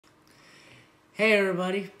Hey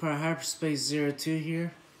everybody, 𝙄𝙉𝘾𝙍𝙀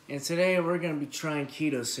here, and today we're going to be trying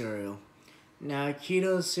keto cereal. Now,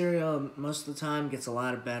 keto cereal most of the time gets a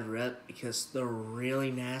lot of bad rep because they're really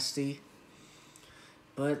nasty.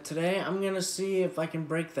 But today I'm going to see if I can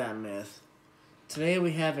break that myth. Today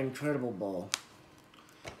we have 𝙗𝙬𝘾𝙍𝙀.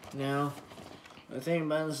 Now, the thing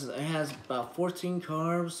about this is it has about 14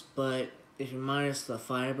 carbs, but if you minus the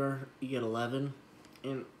fiber, you get 11.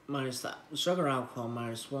 And minus the sugar alcohol,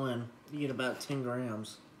 -1, you get about 10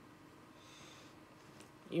 grams.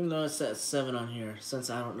 Even though it says 7 on here, since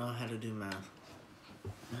I don't know how to do math.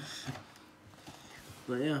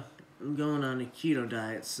 But yeah, I'm going on a keto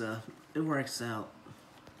diet, so it works out.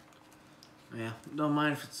 Yeah, don't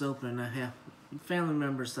mind if it's open. I have family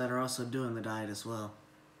members that are also doing the diet as well.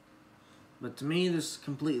 But to me, this is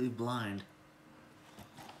completely blind.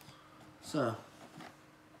 So,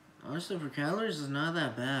 honestly, for calories, it's not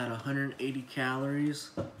that bad. 180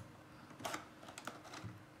 calories.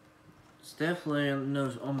 It's definitely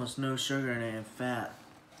almost no sugar in it and fat.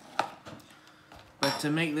 But to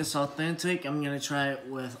make this authentic, I'm going to try it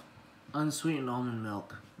with unsweetened almond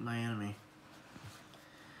milk, my enemy.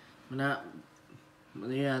 But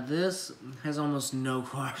yeah, this has almost no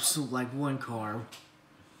carbs, like 1 carb.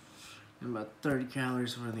 And about 30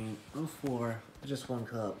 calories for just 1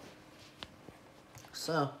 cup.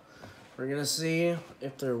 So, we're gonna see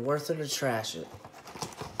if they're worth it or trash it.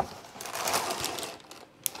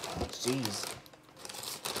 Jeez.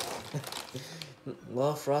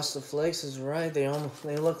 Well, Frosted Flakes is right. They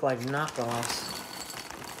look like knockoffs.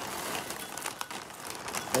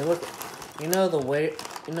 They look, the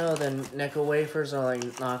Necco wafers are like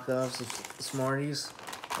knockoffs of Smarties.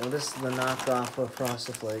 Well, this is the knockoff of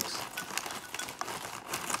Frosted Flakes.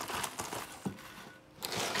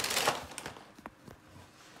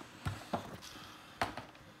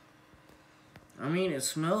 I mean, it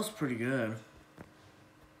smells pretty good.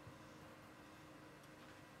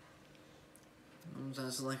 It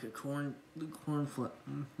has like a corn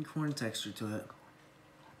texture to it.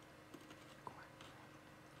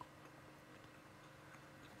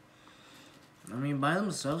 I mean, by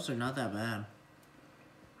themselves, they're not that bad.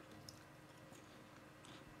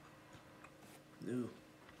 Ooh.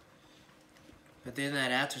 But then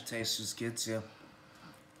that aftertaste just gets you.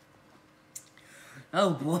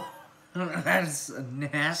 Oh boy. That is a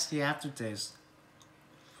nasty aftertaste.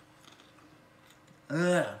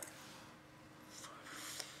 Ugh.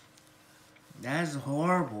 That is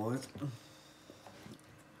horrible.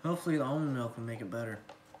 Hopefully the almond milk will make it better.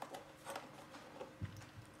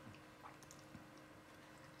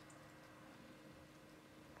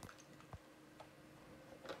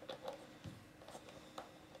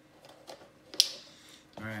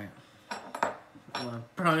 Alright. Well, I'm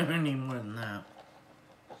probably gonna need more than that.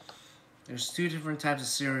 There's 2 different types of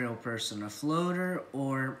cereal person, a floater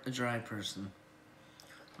or a dry person.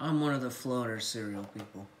 I'm one of the floater cereal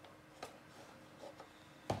people.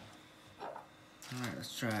 Alright,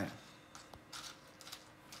 let's try it.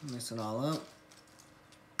 Mix it all up.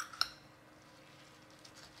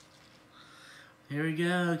 Here we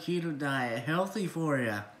go, keto diet, healthy for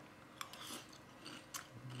you.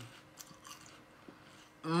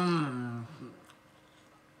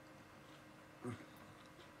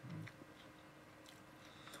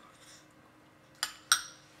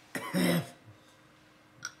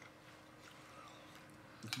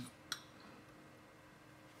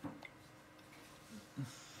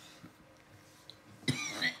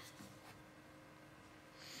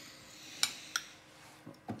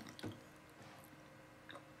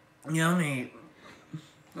 Yummy.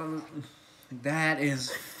 That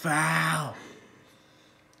is foul.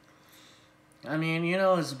 I mean, you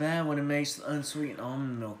know it's bad when it makes the unsweetened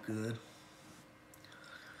almond milk good.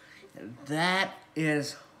 That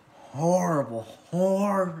is horrible.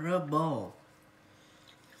 Horrible.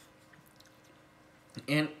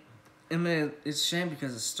 And I mean, it's a shame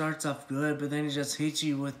because it starts off good, but then it just hits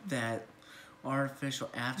you with that artificial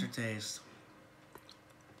aftertaste.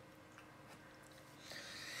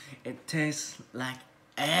 It tastes like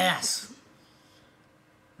ass.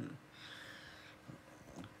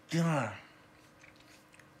 God.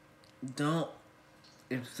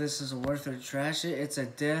 If this is worth it, trash it. It's a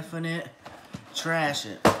definite trash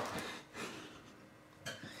it.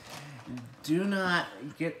 Do not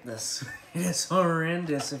get this. It is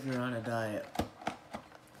horrendous if you're on a diet.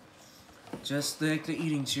 Just stick to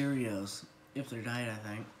eating Cheerios. If they're diet, I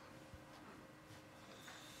think.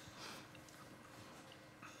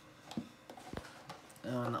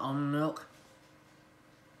 And the almond milk.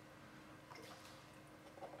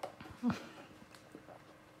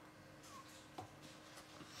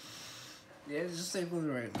 Yeah, just take with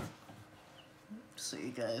it right now. See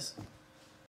you guys.